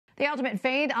The ultimate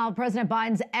fate of President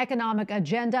Biden's economic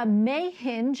agenda may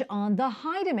hinge on the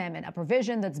Hyde Amendment, a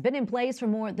provision that's been in place for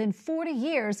more than 40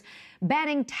 years,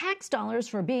 banning tax dollars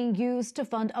for being used to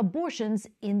fund abortions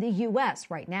in the U.S.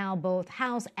 Right now, both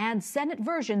House and Senate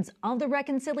versions of the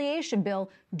reconciliation bill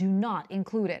do not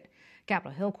include it.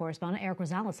 Capitol Hill correspondent Erik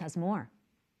Rosales has more.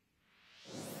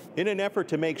 In an effort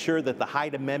to make sure that the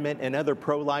Hyde Amendment and other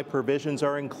pro-life provisions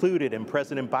are included in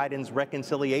President Biden's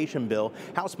reconciliation bill,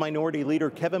 House Minority Leader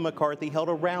Kevin McCarthy held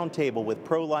a roundtable with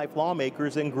pro-life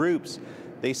lawmakers and groups.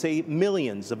 They say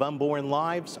millions of unborn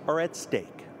lives are at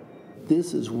stake.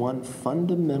 This is one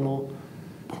fundamental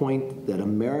point that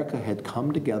America had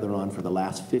come together on for the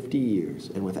last 50 years,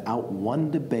 and without one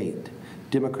debate,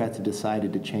 Democrats have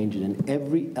decided to change it in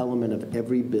every element of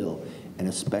every bill, and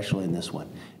especially in this one.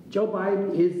 Joe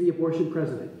Biden is the abortion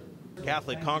president.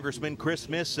 Catholic Congressman Chris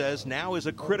Smith says now is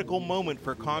a critical moment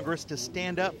for Congress to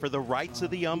stand up for the rights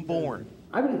of the unborn.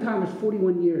 I've been in Congress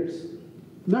 41 years.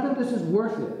 None of this is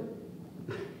worth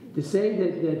it. To say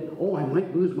that, oh, I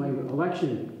might lose my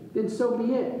election, then so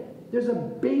be it. There's a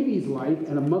baby's life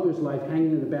and a mother's life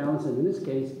hanging in the balance, and in this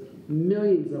case,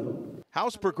 millions of them.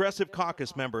 House Progressive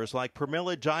Caucus members like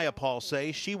Pramila Jayapal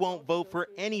say she won't vote for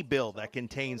any bill that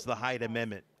contains the Hyde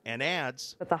Amendment, and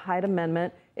adds that the Hyde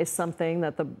Amendment is something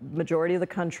that the majority of the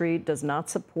country does not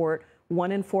support.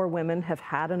 1 in 4 women have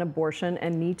had an abortion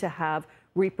and need to have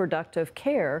reproductive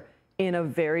care in a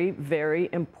very, very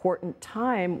important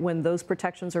time when those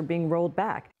protections are being rolled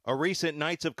back. A recent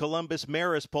Knights of Columbus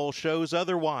Marist poll shows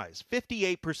otherwise.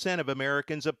 58% of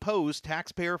Americans oppose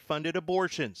taxpayer-funded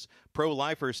abortions.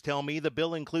 Pro-lifers tell me the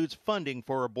bill includes funding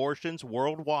for abortions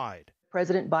worldwide.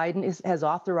 President Biden has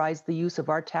authorized the use of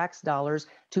our tax dollars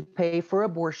to pay for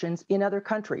abortions in other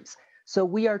countries. So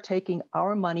we are taking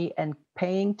our money and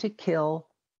paying to kill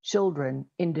children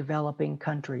in developing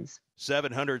countries.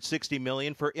 $760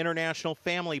 million for international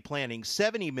family planning,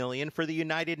 $70 million for the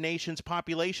United Nations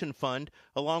Population Fund,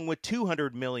 along with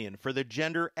 $200 million for the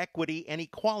Gender Equity and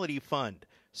Equality Fund.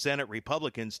 Senate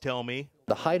Republicans tell me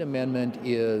the Hyde Amendment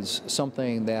is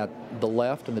something that the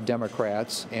left and the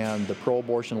Democrats and the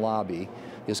pro-abortion lobby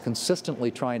is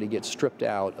consistently trying to get stripped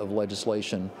out of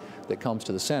legislation that comes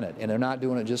to the Senate. And they're not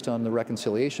doing it just on the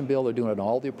reconciliation bill, they're doing it on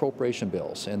all the appropriation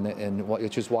bills,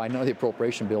 which is why none of the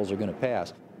appropriation bills are going to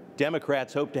pass.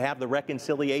 Democrats hope to have the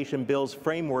reconciliation bill's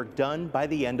framework done by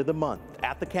the end of the month.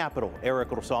 At the Capitol, Erik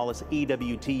Rosales,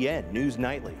 EWTN News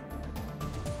Nightly.